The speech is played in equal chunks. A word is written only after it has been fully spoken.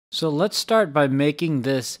So let's start by making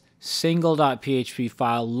this single.php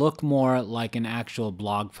file look more like an actual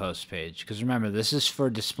blog post page. Because remember, this is for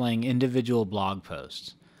displaying individual blog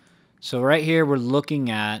posts. So right here, we're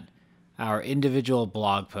looking at our individual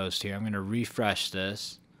blog post here. I'm going to refresh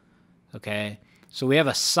this. Okay. So we have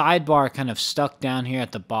a sidebar kind of stuck down here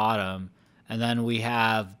at the bottom. And then we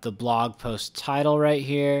have the blog post title right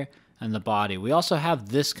here and the body. We also have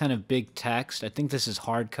this kind of big text. I think this is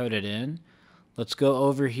hard coded in. Let's go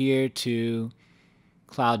over here to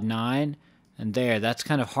Cloud9, and that's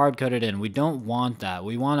kind of hard-coded in. We don't want that.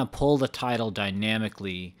 We want to pull the title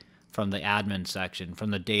dynamically from the admin section, from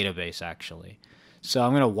the database actually. So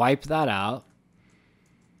I'm going to wipe that out.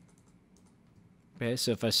 Okay,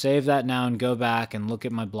 so if I save that now and go back and look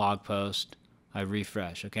at my blog post, I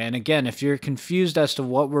refresh. Okay, and again, if you're confused as to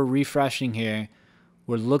what we're refreshing here,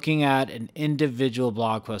 we're looking at an individual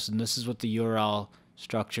blog post, and this is what the URL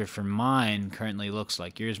structure for mine currently looks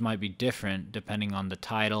like. Yours might be different depending on the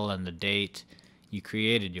title and the date you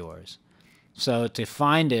created yours. So to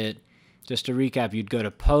find it, just to recap, you'd go to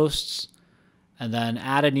posts and then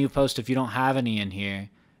add a new post if you don't have any in here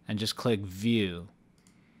and just click view.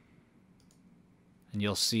 And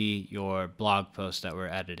you'll see your blog post that we're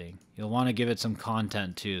editing. You'll want to give it some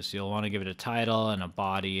content too. So you'll want to give it a title and a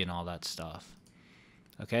body and all that stuff.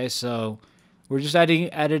 Okay, so we're just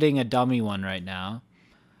editing a dummy one right now.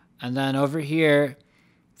 And then over here,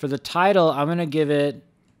 for the title, I'm going to give it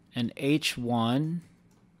an H1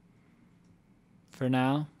 for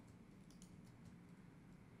now.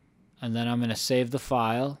 And then I'm going to save the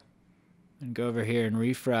file and go over here and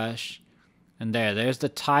refresh. And there's the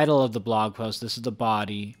title of the blog post. This is the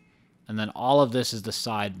body. And then all of this is the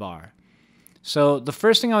sidebar. So the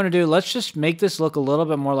first thing I want to do, let's just make this look a little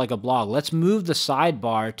bit more like a blog. Let's move the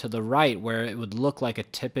sidebar to the right where it would look like a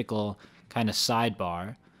typical kind of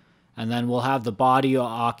sidebar. And then we'll have the body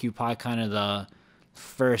occupy kind of the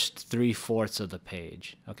first 3/4 of the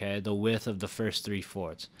page, okay, the width of the first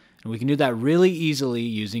 3/4. And we can do that really easily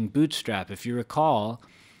using Bootstrap. If you recall,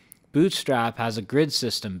 Bootstrap has a grid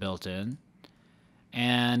system built in,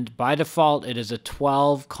 and by default, it is a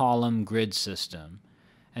 12-column grid system.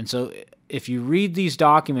 And so if you read these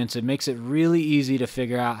documents, it makes it really easy to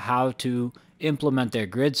figure out how to implement their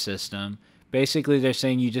grid system. Basically, they're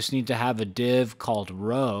saying you just need to have a div called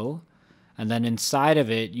row, and then inside of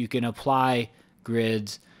it, you can apply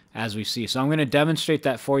grids as we see. So I'm going to demonstrate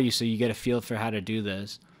that for you so you get a feel for how to do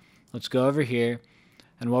this. Let's go over here,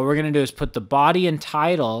 and what we're going to do is put the body and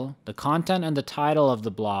title, the content and the title of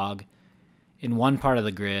the blog in one part of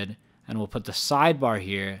the grid, and we'll put the sidebar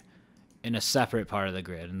here in a separate part of the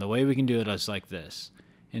grid. And the way we can do it is like this.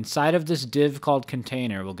 Inside of this div called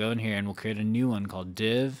container, we'll go in here and we'll create a new one called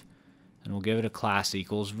div, and we'll give it a class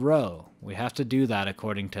equals row. We have to do that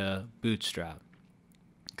according to Bootstrap.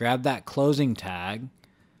 Grab that closing tag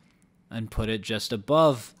and put it just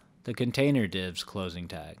above the container div's closing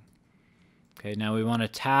tag. Okay, now we want to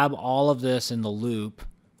tab all of this in the loop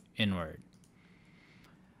inward.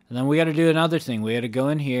 And then we got to do another thing. We got to go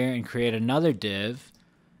in here and create another div,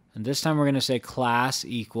 and this time we're going to say class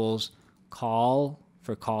equals call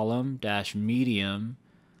for column dash medium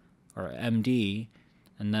or MD,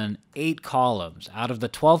 and then 8 columns. Out of the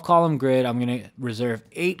 12-column grid, I'm going to reserve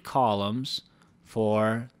 8 columns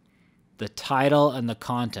for the title and the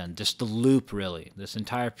content, just the loop really, this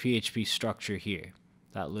entire PHP structure here,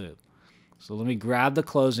 that loop. So let me grab the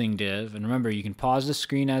closing div, and remember, you can pause the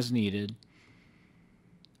screen as needed,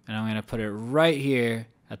 and I'm going to put it right here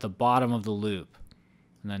at the bottom of the loop,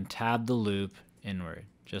 and then tab the loop inward,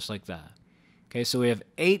 just like that. Okay, so we have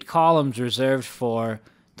 8 columns reserved for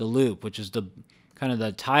the loop, which is the kind of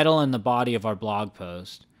the title and the body of our blog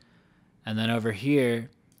post. And then over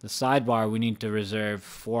here, the sidebar, we need to reserve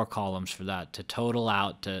 4 columns for that to total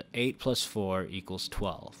out to 8 plus 4 equals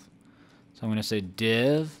 12. So I'm going to say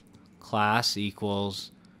div class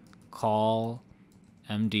equals call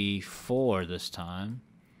MD4 this time.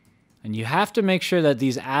 And you have to make sure that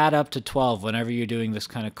these add up to 12 whenever you're doing this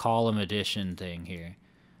kind of column addition thing here,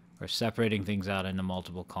 or separating things out into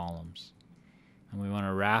multiple columns. And we want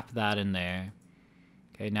to wrap that in there.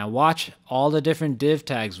 Okay, now watch all the different div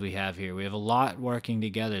tags we have here. We have a lot working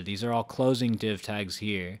together. These are all closing div tags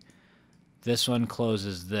here. This one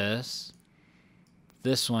closes this.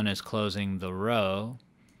 This one is closing the row.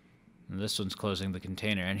 And this one's closing the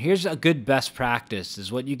container. And here's a good best practice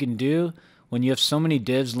is what you can do when you have so many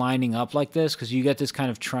divs lining up like this, because you get this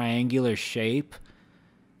kind of triangular shape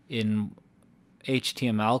in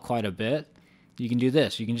HTML quite a bit. You can do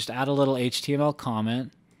this. You can just add a little HTML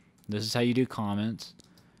comment. This is how you do comments.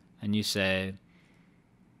 And you say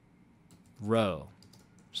row.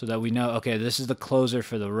 so that we know, okay, this is the closer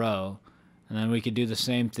for the row. And then we could do the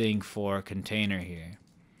same thing for container here.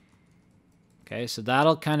 Okay, so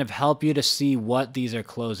that'll kind of help you to see what these are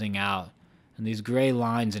closing out. And these gray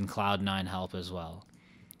lines in Cloud9 help as well.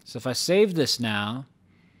 So if I save this now,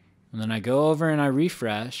 and then I go over and I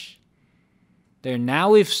refresh, there,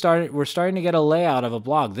 now we're starting to get a layout of a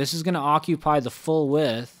blog. This is going to occupy the full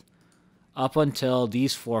width up until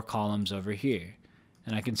these 4 columns over here.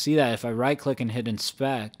 And I can see that if I right click and hit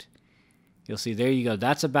inspect, you'll see there you go.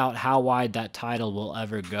 That's about how wide that title will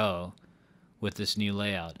ever go with this new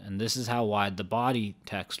layout. And this is how wide the body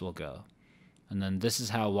text will go. And then this is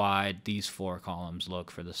how wide these 4 columns look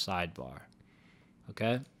for the sidebar.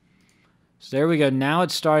 Okay? So there we go. Now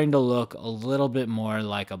it's starting to look a little bit more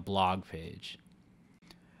like a blog page.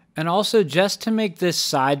 And also, just to make this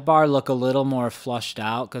sidebar look a little more flushed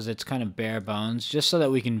out, because it's kind of bare bones, just so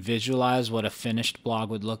that we can visualize what a finished blog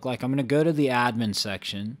would look like, I'm going to go to the admin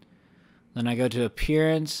section. Then I go to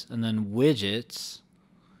appearance and then widgets.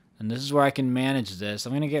 And this is where I can manage this.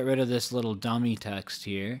 I'm going to get rid of this little dummy text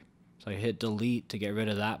here. So I hit delete to get rid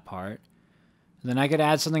of that part. And then I could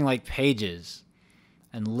add something like pages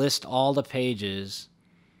and list all the pages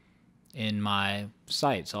in my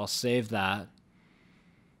site. So I'll save that.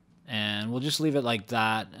 And we'll just leave it like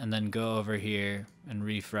that and then go over here and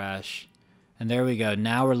refresh. And there we go.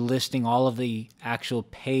 Now we're listing all of the actual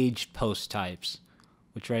page post types,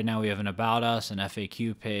 which right now we have an About Us, an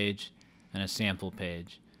FAQ page, and a sample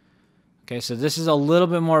page. Okay, so this is a little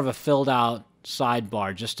bit more of a filled out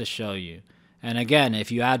sidebar just to show you. And again, if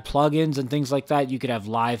you add plugins and things like that, you could have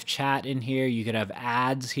live chat in here. You could have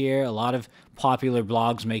ads here. A lot of popular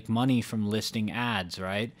blogs make money from listing ads,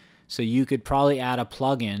 right? So you could probably add a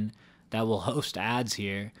plugin that will host ads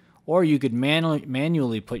here, or you could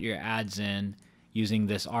manually put your ads in using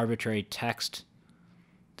this arbitrary text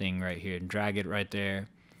thing right here and drag it right there.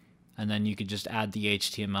 And then you could just add the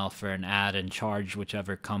HTML for an ad and charge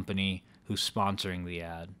whichever company who's sponsoring the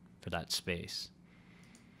ad for that space.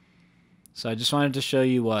 So I just wanted to show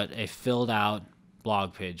you what a filled out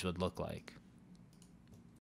blog page would look like.